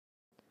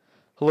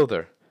Hello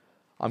there.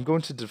 I'm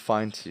going to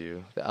define to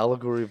you the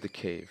allegory of the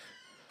cave,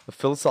 a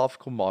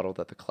philosophical model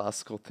that the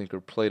classical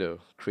thinker Plato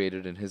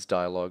created in his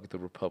dialogue The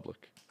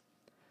Republic.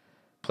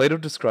 Plato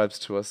describes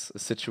to us a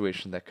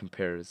situation that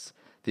compares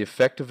the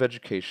effect of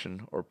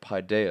education, or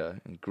paideia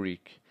in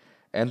Greek,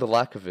 and the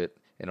lack of it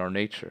in our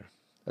nature,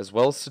 as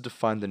well as to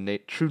define the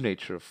true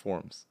nature of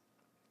forms.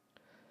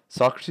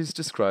 Socrates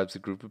describes a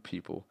group of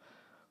people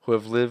who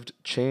have lived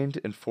chained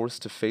and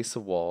forced to face a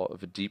wall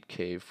of a deep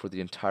cave for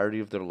the entirety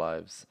of their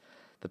lives.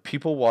 The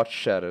people watch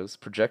shadows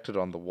projected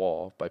on the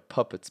wall by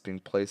puppets being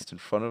placed in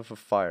front of a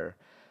fire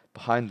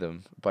behind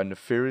them by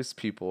nefarious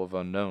people of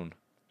unknown,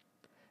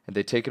 and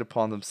they take it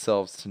upon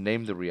themselves to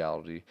name the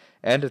reality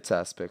and its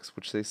aspects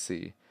which they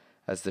see,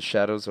 as the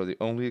shadows are the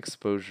only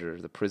exposure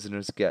the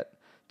prisoners get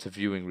to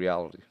viewing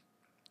reality.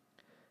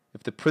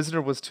 If the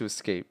prisoner was to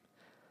escape,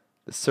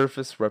 the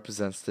surface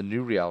represents the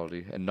new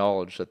reality and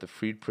knowledge that the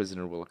freed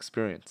prisoner will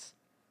experience.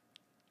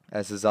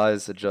 As his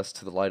eyes adjust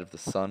to the light of the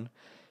sun,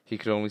 he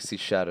could only see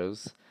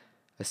shadows.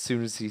 As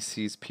soon as he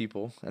sees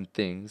people and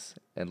things,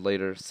 and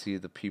later see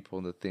the people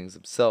and the things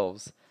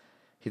themselves,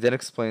 he then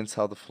explains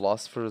how the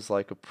philosopher is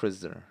like a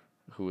prisoner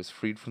who is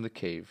freed from the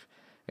cave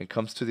and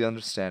comes to the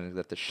understanding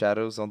that the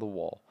shadows on the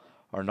wall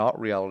are not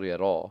reality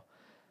at all,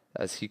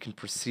 as he can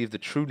perceive the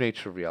true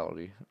nature of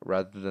reality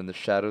rather than the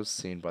shadows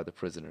seen by the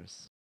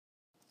prisoners.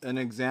 An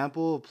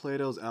example of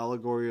Plato's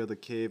allegory of the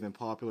cave in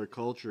popular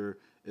culture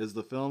is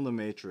the film The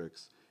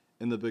Matrix.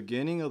 In the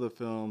beginning of the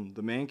film,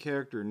 the main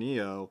character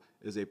Neo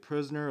is a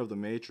prisoner of the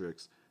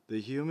Matrix. The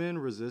human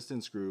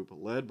resistance group,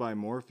 led by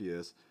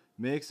Morpheus,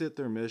 makes it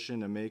their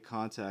mission to make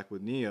contact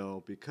with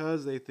Neo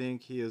because they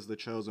think he is the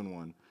chosen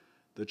one.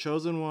 The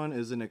chosen one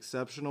is an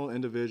exceptional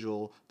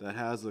individual that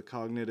has the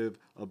cognitive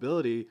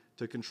ability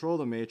to control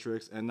the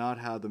Matrix and not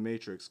have the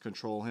Matrix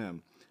control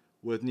him.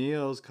 With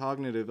Neo's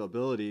cognitive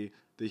ability,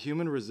 the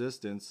human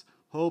resistance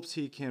hopes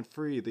he can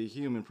free the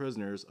human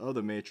prisoners of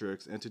the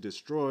Matrix and to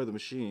destroy the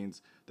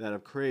machines that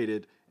have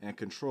created and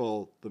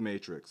control the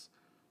Matrix.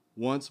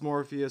 Once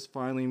Morpheus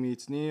finally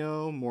meets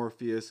Neo,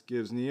 Morpheus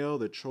gives Neo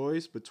the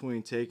choice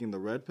between taking the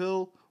red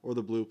pill or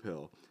the blue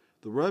pill.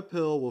 The red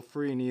pill will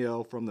free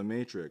Neo from the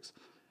Matrix,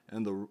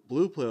 and the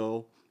blue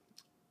pill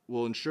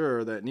will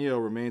ensure that Neo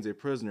remains a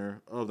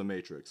prisoner of the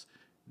Matrix.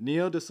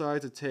 Neo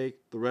decides to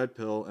take the red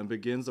pill and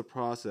begins the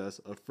process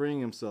of freeing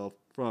himself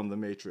from the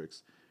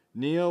Matrix.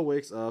 Neo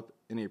wakes up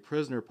in a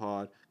prisoner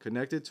pod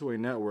connected to a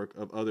network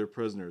of other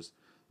prisoners.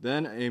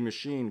 Then a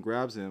machine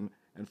grabs him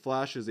and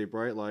flashes a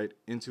bright light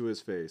into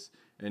his face,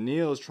 and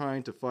Neo is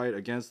trying to fight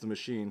against the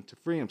machine to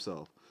free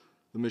himself.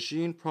 The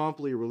machine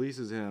promptly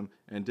releases him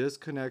and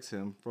disconnects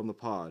him from the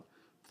pod,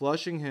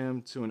 flushing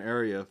him to an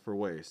area for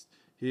waste.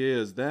 He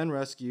is then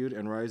rescued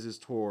and rises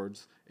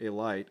towards a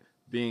light,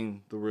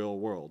 being the real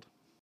world.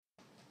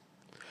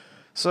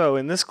 So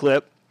in this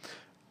clip,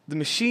 the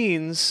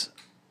machines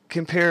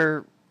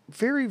compare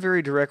very,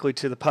 very directly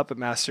to the puppet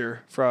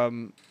master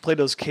from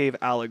Plato's cave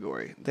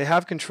allegory. They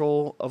have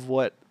control of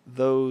what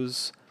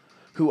those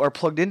who are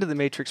plugged into the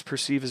Matrix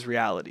perceive as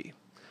reality.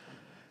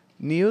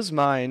 Neo's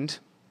mind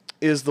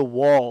is the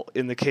wall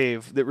in the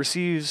cave that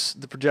receives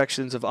the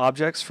projections of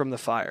objects from the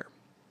fire,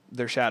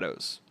 their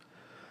shadows.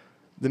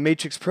 The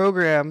Matrix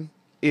program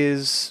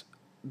is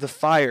the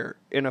fire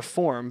in a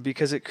form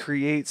because it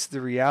creates the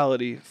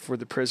reality for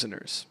the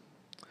prisoners.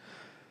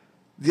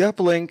 The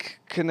uplink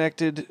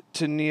connected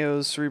to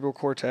Neo's cerebral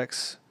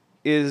cortex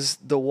is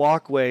the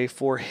walkway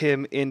for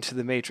him into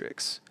the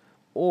Matrix,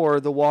 or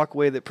the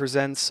walkway that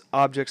presents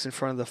objects in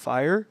front of the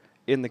fire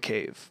in the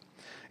cave.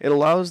 It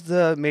allows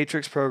the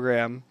Matrix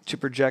program to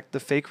project the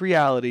fake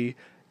reality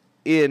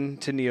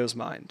into Neo's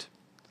mind.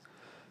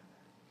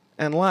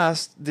 And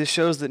last, this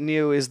shows that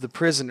Neo is the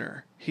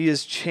prisoner. He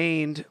is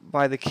chained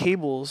by the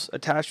cables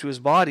attached to his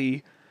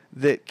body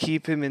that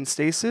keep him in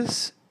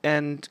stasis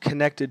and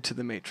connected to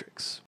the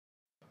Matrix.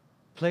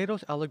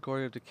 Plato's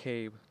allegory of the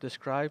cave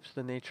describes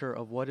the nature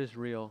of what is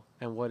real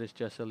and what is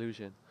just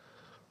illusion.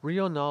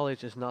 Real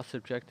knowledge is not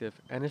subjective,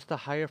 and it's the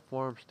higher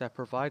forms that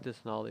provide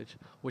this knowledge,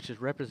 which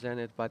is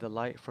represented by the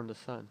light from the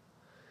sun.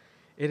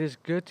 It is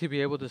good to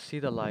be able to see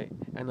the light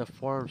and the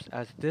forms,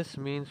 as this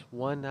means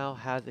one now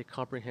has a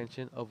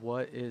comprehension of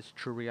what is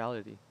true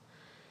reality.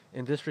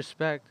 In this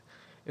respect,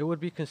 it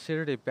would be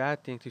considered a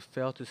bad thing to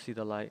fail to see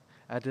the light,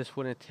 as this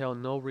would entail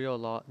no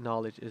real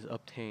knowledge is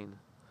obtained.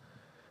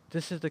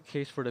 This is the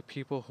case for the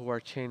people who are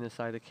chained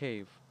inside the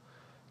cave.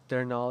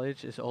 Their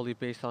knowledge is only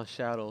based on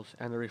shadows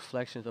and the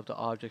reflections of the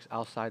objects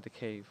outside the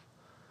cave.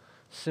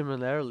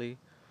 Similarly,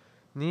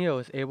 Neo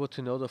is able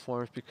to know the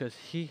forms because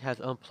he has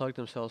unplugged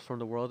himself from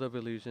the world of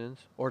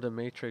illusions, or the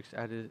Matrix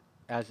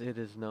as it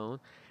is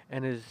known,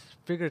 and is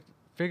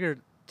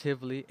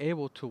figuratively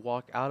able to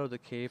walk out of the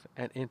cave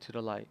and into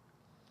the light.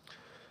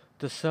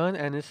 The sun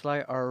and its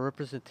light are a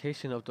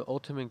representation of the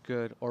ultimate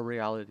good or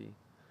reality.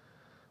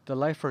 The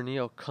light for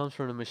Neo comes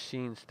from the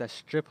machines that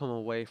strip him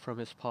away from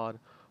his pod,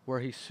 where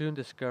he soon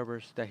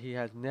discovers that he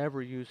has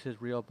never used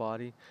his real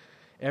body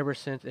ever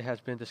since it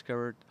has been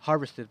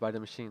harvested by the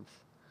machines.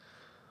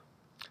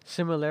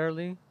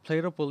 Similarly,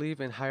 Plato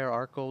believed in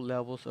hierarchical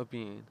levels of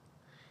being.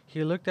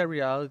 He looked at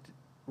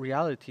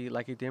reality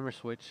like a dimmer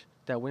switch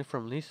that went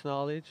from least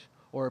knowledge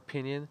or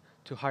opinion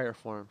to higher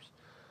forms.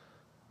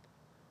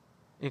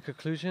 In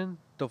conclusion,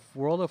 the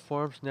world of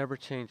forms never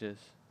changes.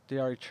 They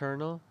are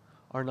eternal,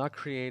 are not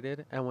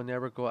created, and will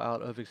never go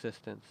out of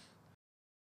existence.